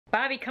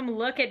Bobby, come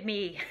look at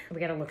me. We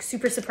gotta look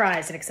super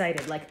surprised and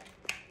excited, like.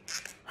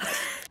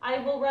 I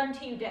will run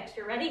to you,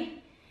 Dexter.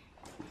 Ready?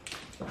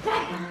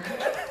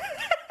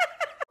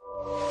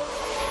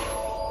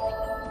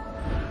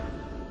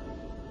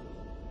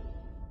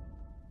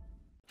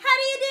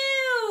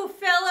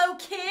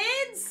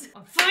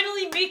 I'm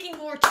finally making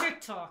more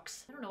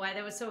TikToks. I don't know why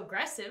that was so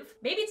aggressive.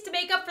 Maybe it's to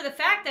make up for the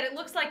fact that it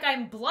looks like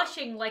I'm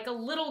blushing like a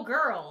little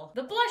girl.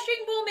 The blushing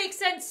will make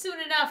sense soon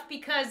enough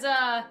because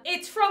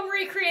it's from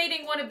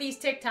recreating one of these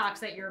TikToks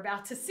that you're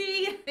about to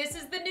see. This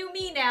is the new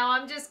me now.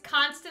 I'm just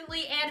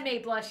constantly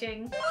anime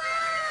blushing.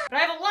 But I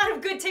have a lot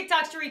of good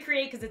TikToks to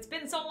recreate because it's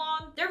been so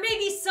long. There may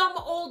be some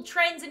old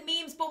trends and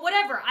memes, but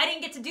whatever. I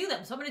didn't get to do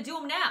them, so I'm gonna do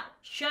them now.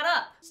 Shut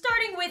up.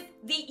 Starting with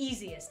the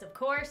easiest, of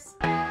course.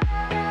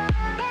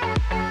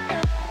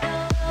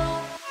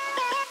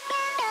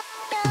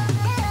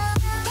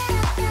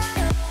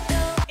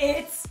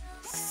 It's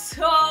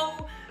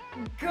so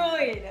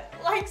good.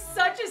 Like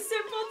such a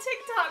simple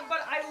TikTok, but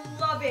I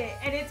love it.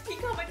 And it's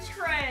become a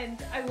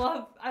trend. I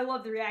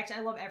love the reaction.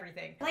 I love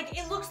everything. Like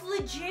it looks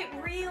legit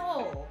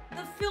real.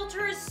 The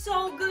filter is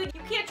so good.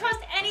 You can't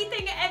trust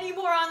anything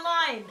anymore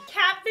online.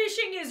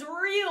 Catfishing is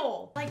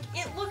real. Like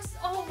it looks,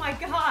 oh my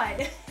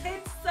God.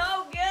 It's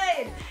so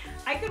good.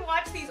 I could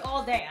watch these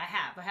all day. I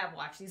have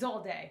watched these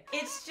all day.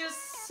 It's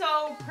just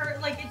so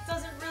like it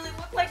doesn't really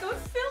look like a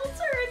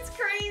filter. It's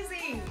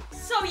crazy.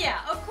 So yeah,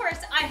 of course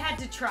I had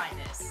to try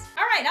this.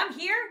 All right, I'm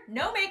here,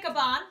 no makeup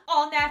on,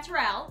 all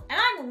natural, and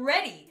I'm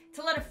ready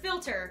to let a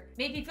filter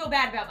make me feel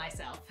bad about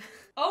myself.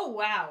 Oh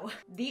wow,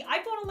 the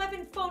iPhone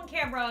 11 phone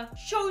camera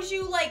shows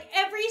you like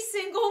every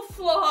single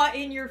flaw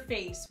in your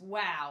face.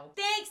 Wow.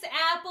 Thanks,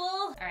 Apple.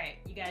 All right,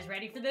 you guys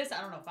ready for this?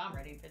 I don't know if I'm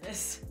ready for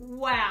this.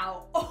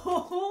 Wow.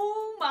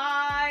 Oh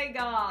my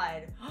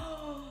God.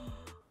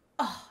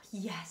 Oh,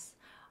 yes.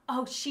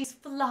 Oh, she's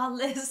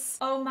flawless.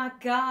 Oh my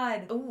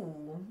God.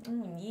 Ooh,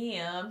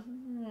 yeah.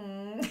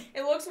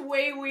 It looks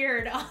way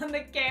weird on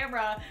the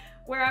camera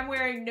where I'm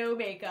wearing no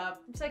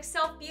makeup. It's like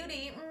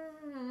self-beauty.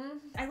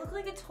 I look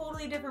like a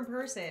totally different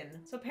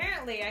person. So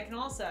apparently I can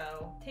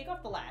also take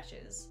off the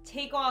lashes,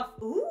 take off,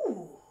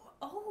 ooh,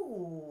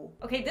 oh.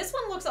 Okay, this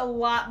one looks a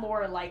lot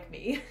more like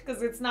me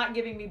because it's not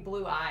giving me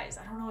blue eyes.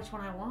 I don't know which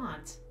one I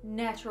want.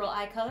 Natural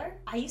eye color,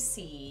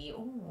 icy,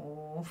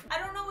 ooh. I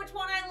don't know which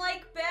one I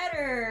like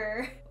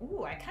better.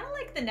 Ooh, I kind of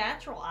like the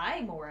natural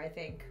eye more, I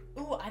think.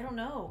 Ooh, I don't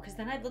know, because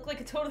then I'd look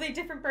like a totally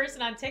different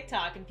person on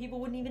TikTok and people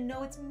wouldn't even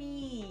know it's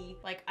me.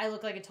 Like, I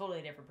look like a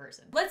totally different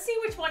person. Let's see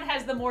which one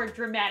has the more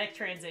dramatic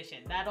transition.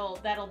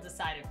 That'll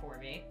decide it for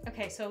me.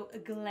 Okay, so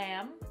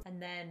glam, and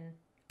then,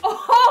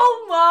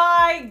 oh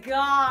my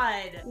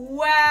God.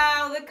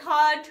 Wow, the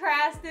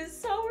contrast is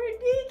so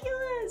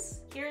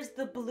ridiculous. Here's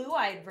the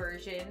blue-eyed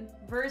version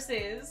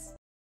versus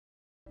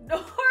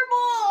normal.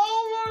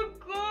 Oh my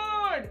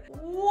God.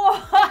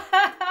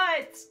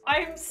 What?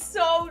 I'm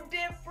so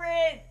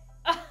different.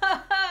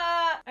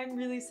 I'm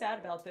really sad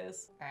about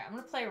this. All right, I'm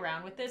gonna play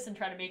around with this and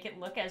try to make it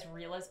look as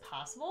real as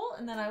possible,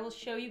 and then I will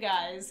show you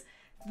guys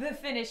the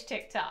finished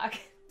TikTok.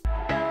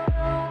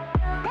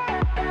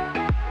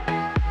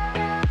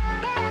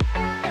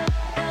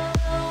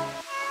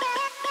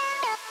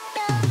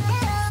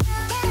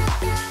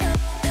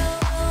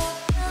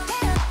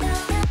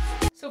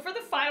 So for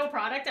the final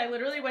product, I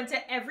literally went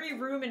to every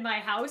room in my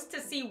house to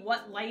see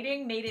what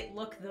lighting made it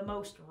look the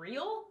most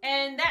real.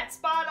 And that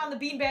spot on the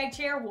beanbag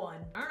chair won.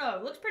 I don't know,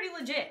 it looks pretty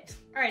legit.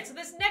 All right, so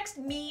this next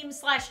meme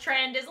slash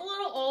trend is a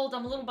little old.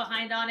 I'm a little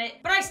behind on it,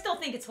 but I still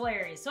think it's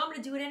hilarious. So I'm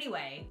gonna do it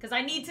anyway, because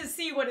I need to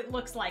see what it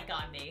looks like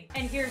on me.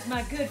 And here's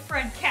my good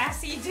friend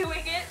Cassie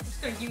doing it. I'm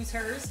just gonna use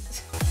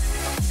hers.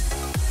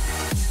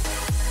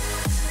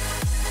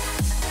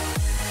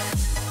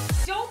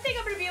 Don't think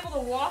I'm gonna be able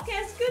to walk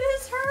as good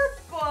as her,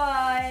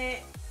 but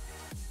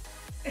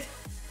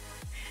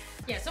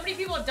yeah, so many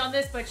people have done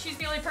this, but she's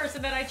the only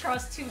person that I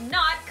trust to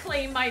not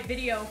claim my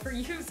video for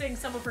using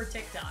some of her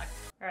TikTok.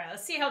 All right,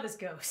 let's see how this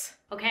goes.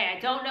 Okay, I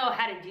don't know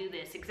how to do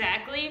this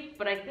exactly,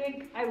 but I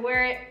think I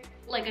wear it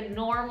like a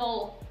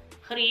normal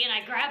hoodie, and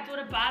I grabbed one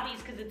of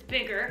Bobby's because it's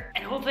bigger,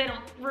 and hopefully I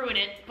don't ruin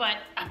it, but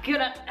I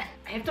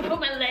have to put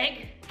my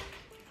leg.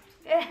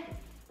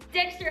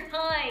 Dexter,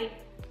 hi.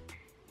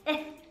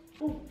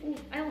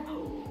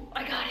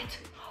 I got it.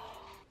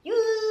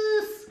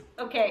 Yes!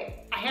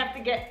 Okay, I have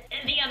to get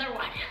the other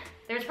one.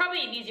 There's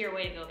probably an easier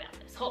way to go about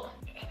this. Hold on.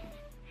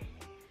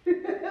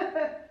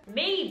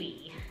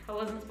 Maybe I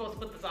wasn't supposed to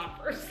put this on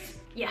first.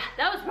 Yeah,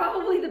 that was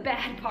probably the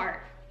bad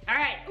part. All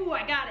right, ooh,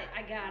 I got it.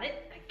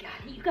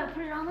 You gotta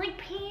put it on like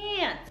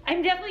pants.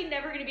 I'm definitely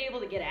never gonna be able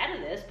to get out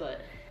of this,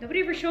 but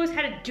nobody ever shows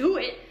how to do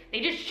it.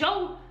 They just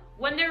show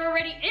when they're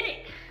already in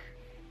it.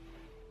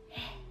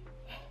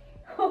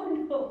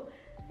 Oh no.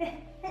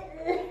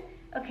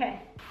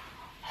 Okay.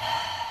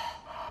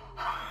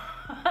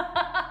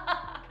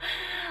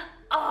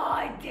 Oh,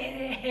 I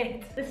did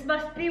it. This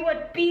must be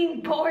what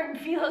being born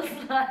feels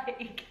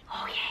like.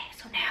 Okay,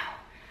 so now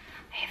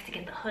I have to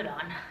get the hood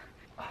on.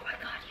 Oh my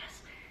God,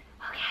 yes.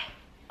 Okay.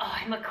 Oh,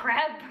 I'm a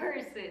crab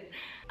person.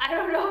 I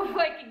don't know if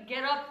I can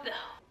get up though.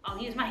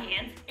 I'll use my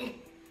hands.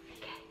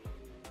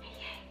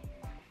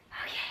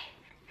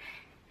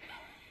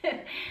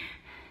 Okay.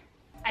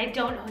 I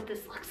don't know what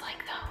this looks like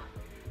though.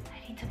 I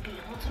need to be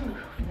able to move.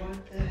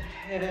 What the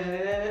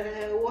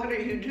hell? What are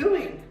you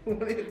doing?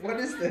 What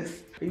is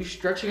this? Are you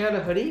stretching out a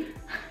hoodie?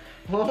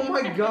 Oh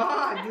my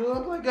God, you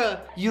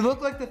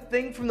look like the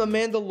thing from the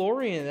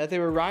Mandalorian that they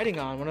were riding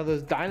on, one of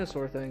those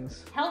dinosaur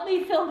things. Help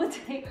me film a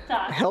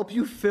TikTok. Help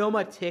you film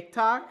a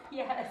TikTok?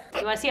 Yes.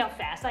 You wanna see how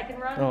fast I can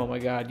run? Oh my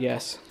God,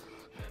 yes.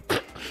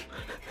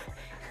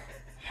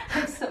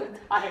 I'm so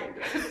tired.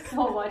 There's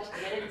so much to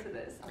get into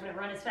this. I'm gonna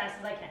run as fast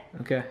as I can.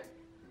 Okay.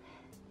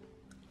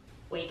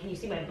 Wait, can you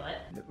see my butt?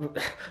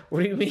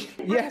 What do you mean?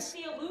 Yes.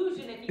 It's the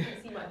illusion if you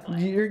can see my butt.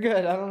 You're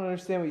good. I don't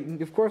understand what you,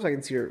 of course I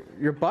can see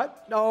your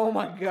butt. Oh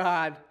my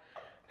God.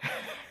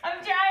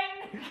 I'm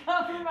trying to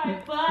cover my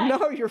butt.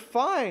 No, you're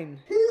fine.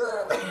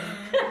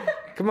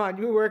 Come on,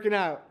 you're working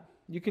out.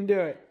 You can do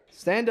it.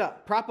 Stand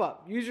up, prop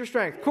up, use your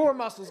strength. Core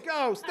muscles,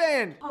 go,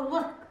 stand. Oh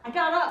look, I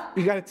got up.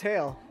 You got a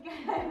tail. I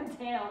have a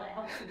tail that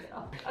helps me get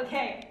up.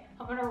 Okay,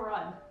 I'm gonna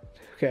run.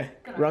 Okay,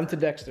 run to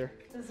Dexter.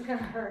 This is gonna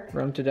hurt.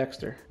 Run to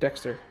Dexter.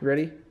 Dexter,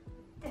 ready?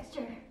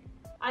 Dexter,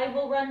 I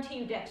will run to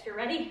you, Dexter.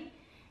 Ready?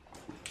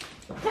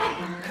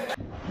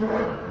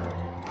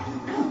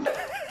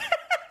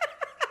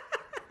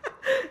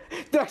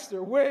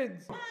 Dexter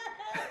wins.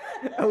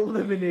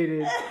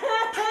 Eliminated.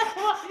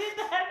 Why did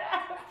that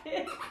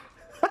happen?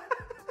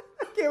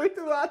 Can't wait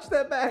to watch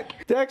that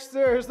back.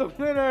 Dexter is the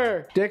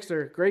winner.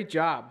 Dexter, great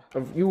job.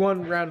 You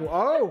won round one.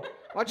 Oh,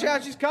 watch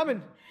out, she's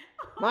coming.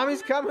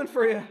 Mommy's coming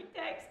for you.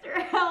 Dexter,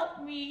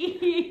 help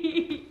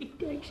me.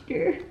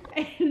 Dexter,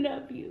 I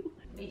love you.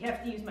 You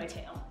have to use my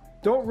tail.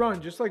 Don't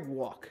run, just like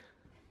walk.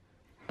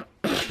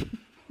 It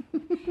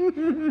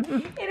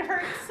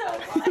hurts so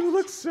much. It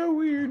looks so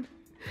weird.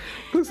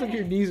 Looks like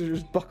your knees are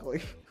just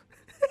buckling.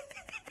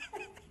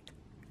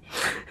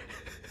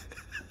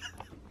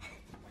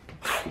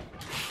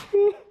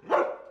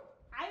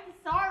 I'm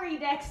sorry,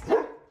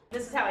 Dexter.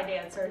 This is how I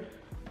answered.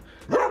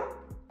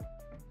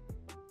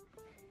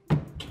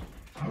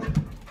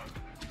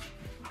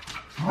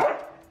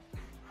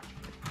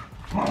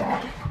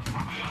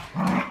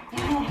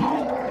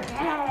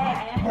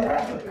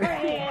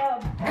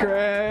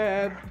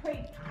 Crab.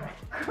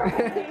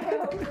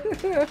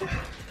 Crab.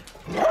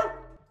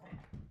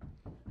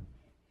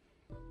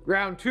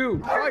 Round two,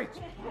 fight.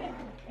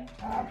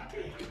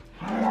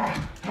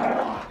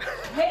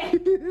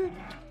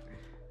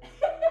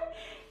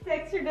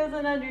 Dexter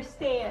doesn't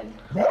understand.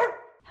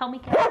 Help me,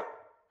 Kat.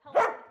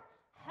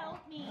 Help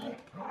me.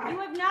 You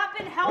have not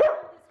been helpful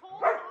this whole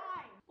time.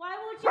 Why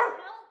won't you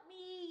help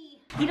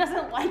me? He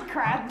doesn't like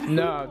crab people.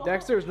 No,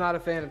 Dexter's not a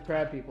fan of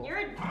crab people.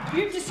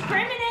 You're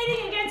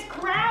discriminating against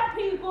crab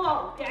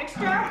people,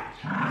 Dexter. No.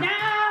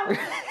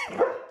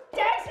 Dexter,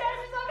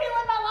 just let me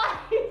live my life.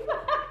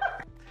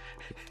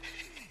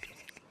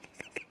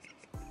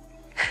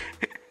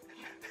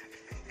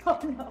 Oh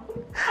no.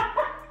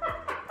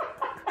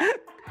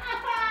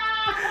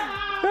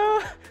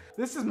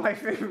 This is my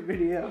favorite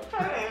video.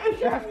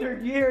 After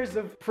years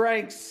of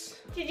pranks.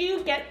 Did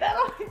you get that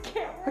on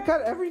camera? I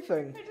got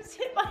everything. I just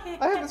hit my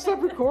head. I haven't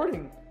stopped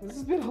recording. This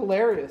has been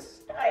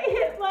hilarious. I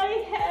hit my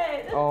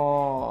head.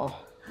 Oh.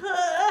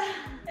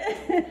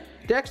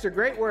 Dexter,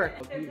 great work.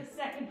 There's a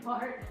second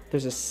part.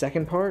 There's a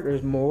second part?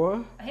 There's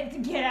more? I have to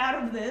get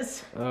out of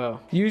this. Oh.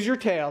 Use your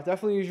tail.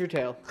 Definitely use your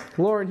tail.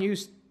 Lauren,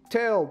 use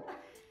tail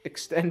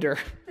extender.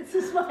 This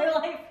is my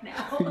life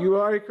now. You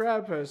are a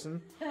crab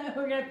person.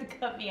 We're gonna have to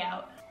cut me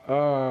out.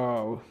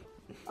 Oh.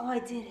 Oh, I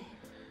did it.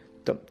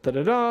 Dum da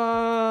da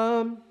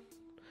dum.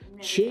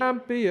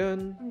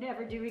 Champion. I'm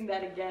never doing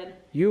that again.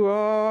 You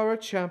are a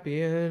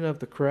champion of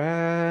the crab.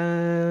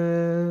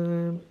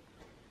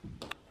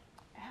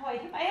 Oh, I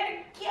hit my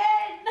head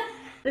again.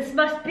 This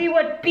must be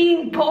what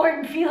being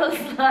born feels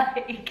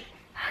like.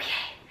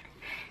 Okay.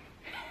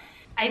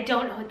 I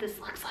don't know what this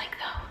looks like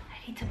though. I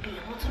need to be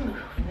able to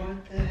move.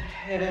 What the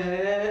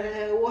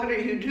hell? What are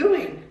you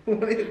doing?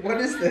 What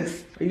is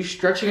this? Are you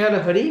stretching out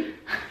a hoodie?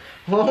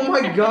 Oh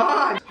my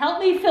God. Help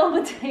me film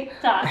a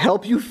TikTok.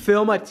 Help you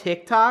film a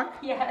TikTok?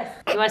 Yes.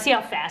 You wanna see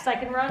how fast I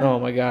can run? Oh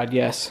my God,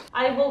 yes.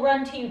 I will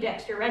run to you,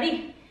 Dexter.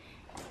 Ready?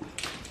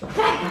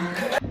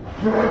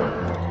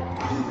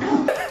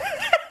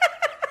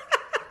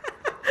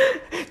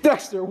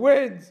 Dexter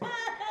wins.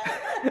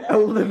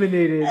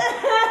 Eliminated.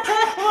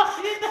 Why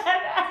did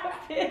that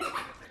happen?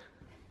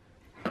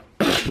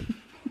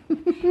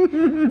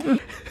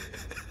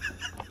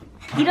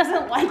 He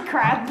doesn't like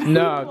crab people.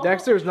 No,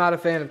 Dexter's not a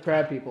fan of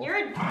crab people.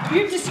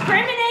 You're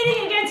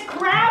discriminating against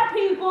crab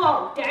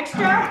people, Dexter.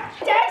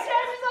 Dexter,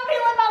 just let me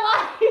live my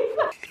life.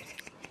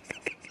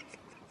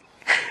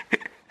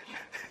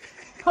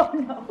 Oh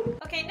no.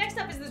 Okay, next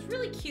up is this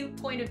really cute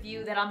point of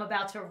view that I'm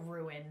about to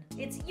ruin.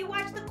 It's you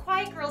watch the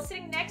quiet girl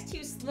sitting next to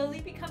you slowly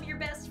become your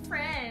best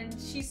friend.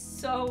 She's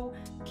so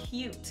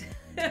cute.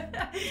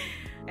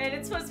 And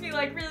it's supposed to be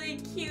like really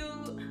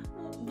cute,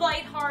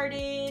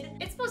 lighthearted.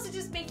 It's supposed to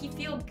just make you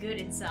feel good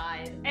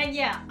inside. And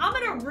yeah, I'm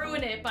gonna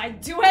ruin it by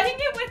duetting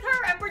it with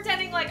her and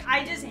pretending like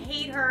I just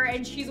hate her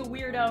and she's a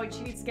weirdo and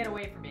she needs to get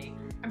away from me.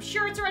 I'm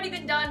sure it's already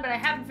been done, but I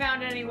haven't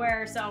found it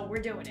anywhere, so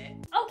we're doing it.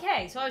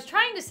 Okay, so I was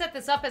trying to set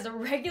this up as a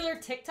regular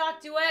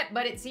TikTok duet,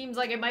 but it seems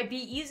like it might be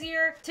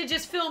easier to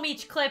just film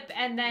each clip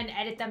and then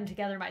edit them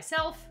together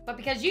myself. But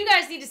because you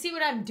guys need to see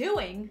what I'm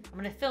doing, I'm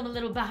gonna film a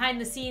little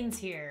behind the scenes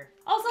here.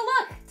 Also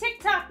look,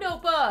 TikTok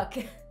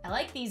notebook. I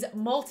like these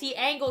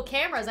multi-angle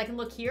cameras. I can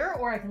look here,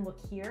 or I can look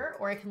here,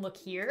 or I can look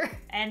here.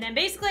 And then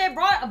basically I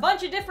brought a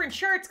bunch of different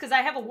shirts because I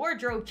have a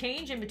wardrobe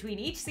change in between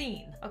each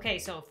scene. Okay,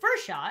 so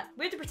first shot,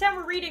 we have to pretend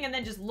we're reading and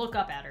then just look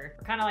up at her,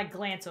 or kind of like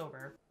glance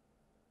over.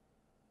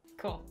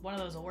 Cool, one of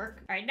those will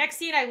work. All right, next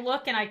scene I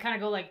look and I kind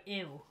of go like,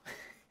 ew.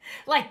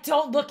 Like,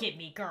 don't look at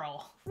me,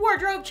 girl.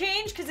 Wardrobe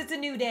change, because it's a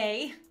new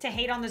day to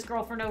hate on this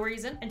girl for no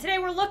reason. And today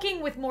we're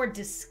looking with more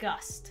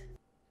disgust.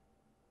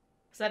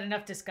 Is that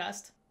enough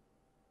disgust?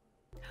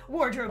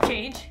 Wardrobe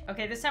change.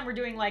 Okay, this time we're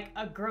doing like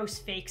a gross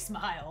fake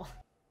smile.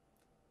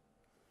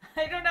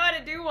 I don't know how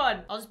to do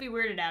one. I'll just be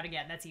weirded out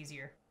again, that's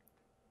easier.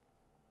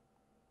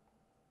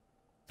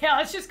 Yeah,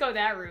 let's just go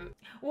that route.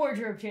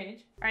 Wardrobe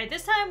change. All right,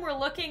 this time we're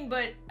looking,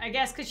 but I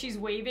guess because she's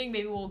waving,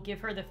 maybe we'll give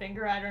her the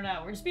finger. I don't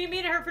know. We're just being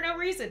mean to her for no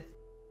reason.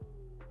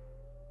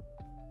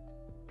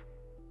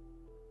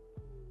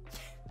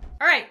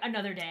 All right,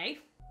 another day.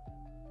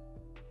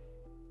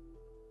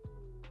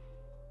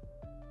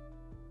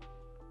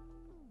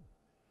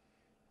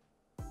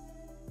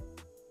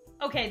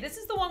 Okay, this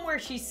is the one where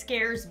she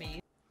scares me.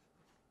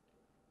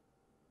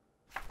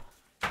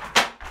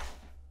 That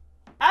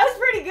was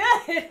pretty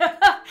good.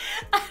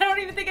 I don't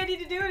even think I need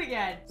to do it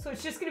again. So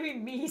it's just gonna be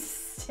me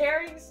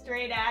staring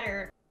straight at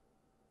her.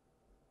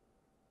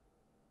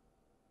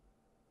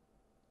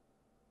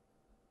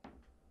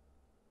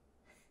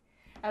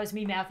 That was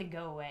me mouthing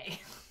go away.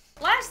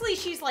 Lastly,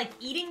 she's like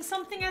eating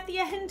something at the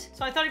end.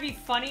 So I thought it'd be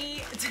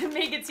funny to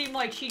make it seem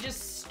like she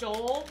just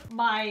stole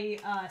my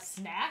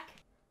snack.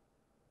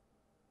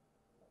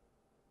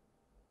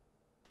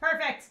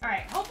 Perfect. All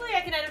right, hopefully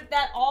I can edit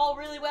that all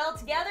really well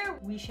together.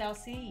 We shall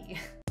see.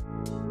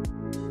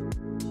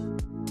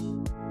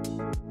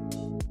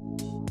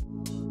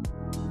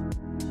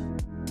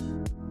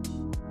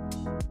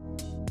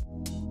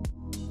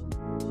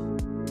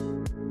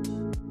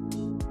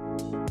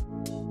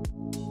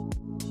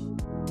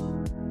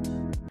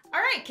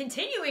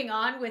 Continuing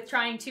on with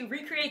trying to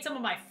recreate some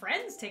of my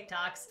friends'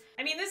 TikToks.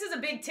 I mean, this is a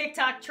big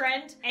TikTok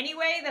trend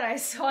anyway that I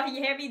saw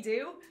Yami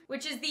do,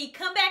 which is the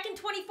come back in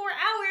 24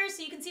 hours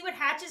so you can see what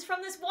hatches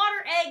from this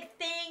water egg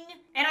thing.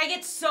 And I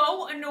get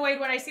so annoyed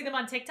when I see them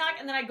on TikTok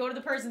and then I go to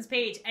the person's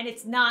page and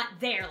it's not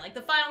there. Like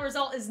the final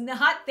result is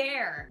not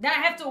there. Then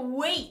I have to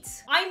wait.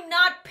 I'm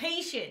not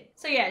patient.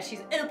 So yeah,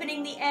 she's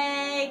opening the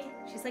egg.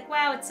 She's like,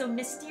 wow, it's so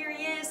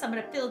mysterious. I'm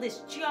gonna fill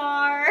this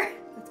jar.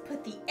 Let's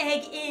put the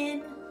egg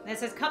in. And it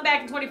says, come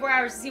back in 24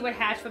 hours to see what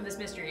hatched from this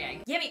mystery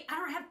egg. Yami, I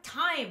don't have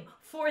time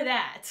for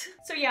that.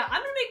 So yeah,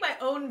 I'm gonna make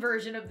my own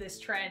version of this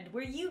trend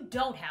where you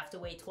don't have to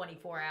wait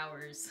 24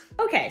 hours.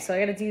 Okay, so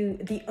I gotta do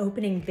the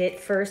opening bit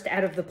first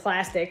out of the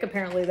plastic.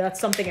 Apparently that's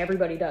something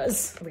everybody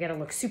does. We gotta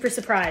look super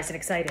surprised and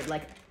excited,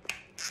 like,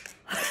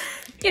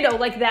 you know,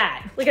 like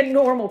that, like a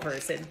normal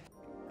person.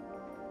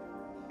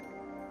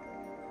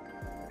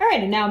 All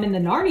right, and now I'm in the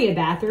Narnia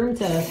bathroom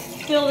to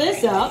fill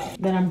this up.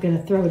 Then I'm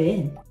gonna throw it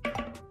in.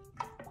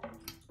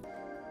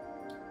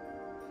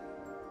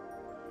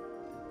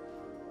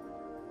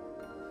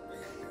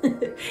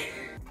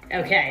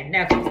 Okay,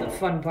 now comes the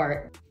fun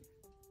part.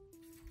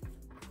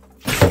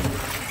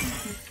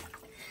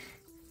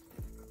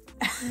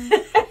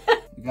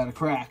 You got a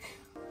crack.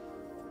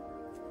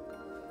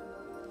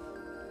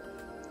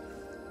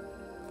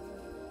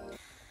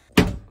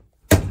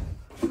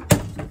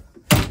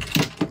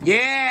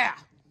 Yeah!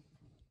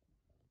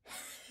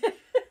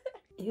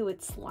 Ew,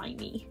 it's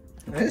slimy.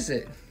 What is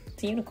it?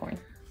 It's a unicorn.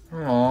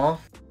 Aww.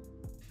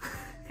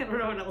 I don't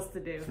know what else to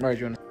do. Right,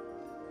 you want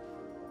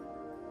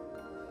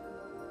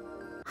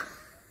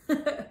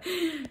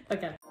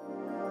Okay.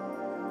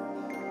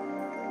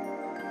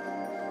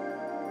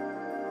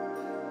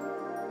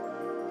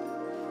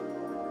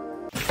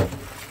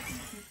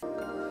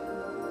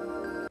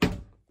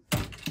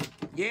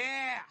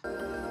 Yeah!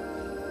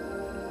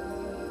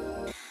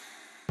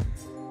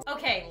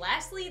 Okay,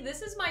 lastly,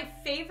 this is my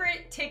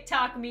favorite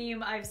TikTok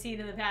meme I've seen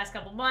in the past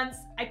couple months.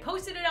 I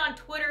posted it on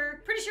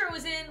Twitter. Pretty sure it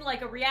was in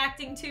like a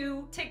reacting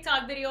to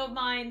TikTok video of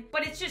mine,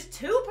 but it's just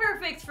too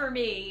perfect for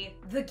me,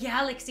 the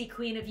Galaxy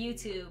Queen of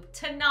YouTube,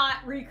 to not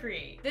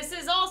recreate. This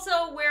is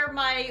also where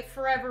my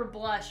forever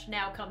blush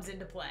now comes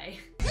into play.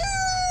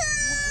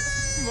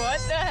 What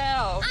the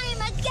hell? I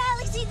am a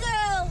galaxy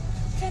girl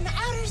from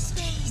outer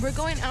space. We're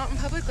going out in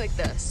public like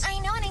this. I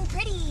know, and I'm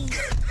pretty.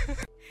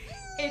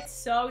 It's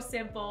so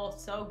simple,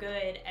 so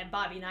good, and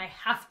Bobby and I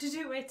have to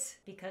do it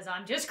because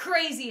I'm just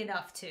crazy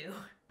enough to.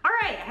 All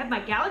right, I have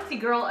my Galaxy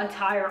Girl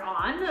attire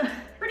on.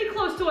 Pretty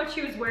close to what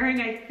she was wearing,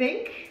 I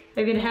think.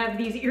 I'm gonna have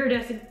these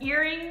iridescent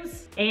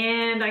earrings,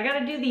 and I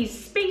gotta do these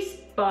space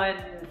bun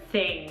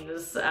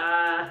things.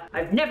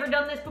 I've never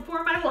done this before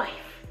in my life.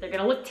 They're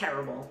gonna look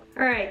terrible.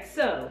 All right,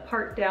 so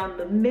part down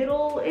the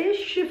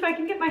middle-ish, if I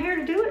can get my hair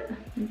to do it.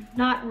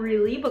 Not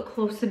really, but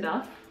close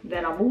enough.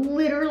 Then I'm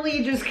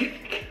literally just gonna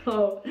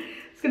go.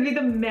 It's gonna be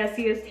the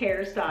messiest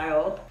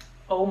hairstyle.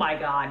 Oh my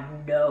God,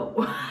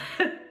 no.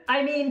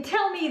 I mean,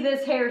 tell me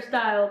this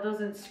hairstyle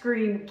doesn't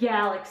scream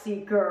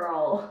Galaxy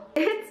Girl.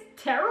 It's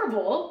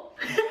terrible.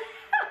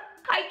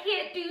 I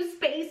can't do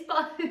space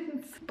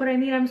buns. But I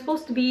mean, I'm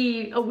supposed to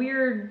be a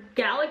weird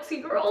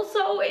Galaxy Girl,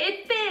 so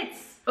it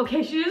fits.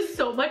 Okay, she has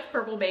so much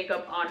purple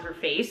makeup on her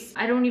face.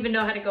 I don't even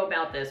know how to go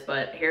about this,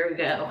 but here we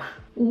go.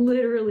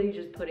 Literally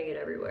just putting it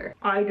everywhere.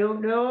 I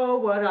don't know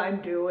what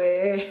I'm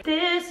doing.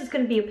 This is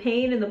gonna be a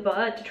pain in the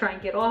butt to try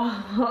and get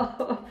off.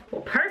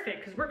 Well,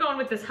 perfect, because we're going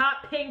with this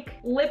hot pink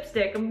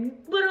lipstick. I'm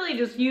literally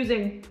just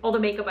using all the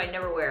makeup I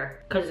never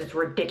wear because it's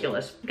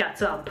ridiculous. Got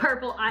some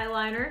purple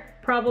eyeliner.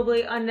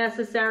 Probably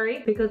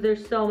unnecessary because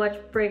there's so much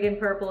friggin'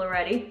 purple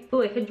already.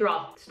 Ooh, I could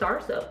draw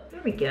stars though.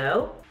 There we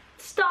go.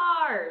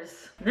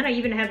 Stars! And then I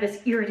even have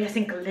this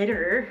iridescent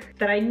glitter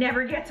that I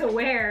never get to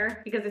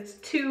wear because it's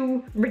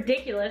too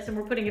ridiculous and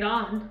we're putting it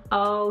on.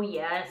 Oh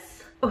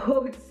yes.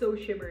 Oh, it's so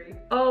shimmery.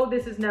 Oh,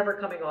 this is never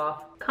coming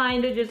off.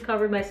 Kinda just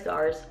covered my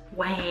stars.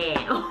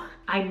 Wow.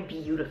 I'm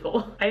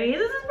beautiful. I mean,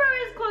 this is probably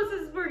as close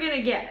as we're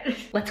gonna get.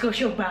 Let's go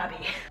show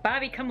Bobby.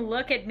 Bobby, come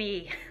look at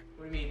me.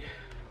 What do you mean?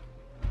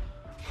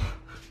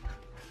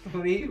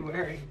 What are you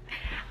wearing?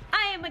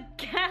 I am a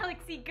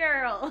Galaxy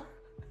Girl.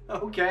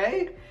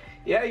 Okay.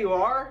 Yeah, you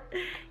are.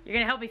 You're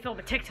gonna help me film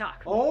a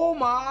TikTok. Oh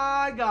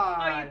my God.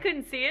 Oh, you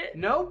couldn't see it?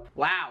 Nope.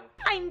 Wow.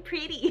 I'm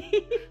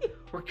pretty.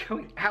 We're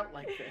going out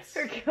like this.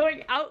 We're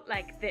going out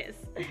like this.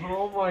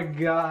 Oh my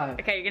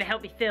God. Okay, you're gonna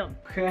help me film.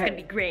 Okay. It's gonna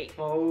be great.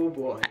 Oh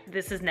boy.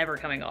 This is never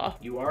coming off.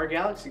 You are a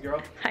Galaxy Girl.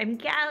 I'm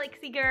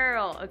Galaxy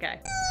Girl. Okay.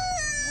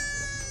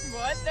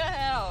 What the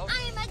hell?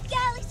 I am a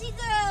Galaxy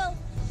Girl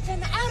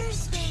from outer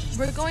space.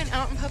 We're going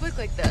out in public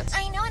like this.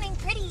 I know, and I'm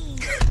pretty.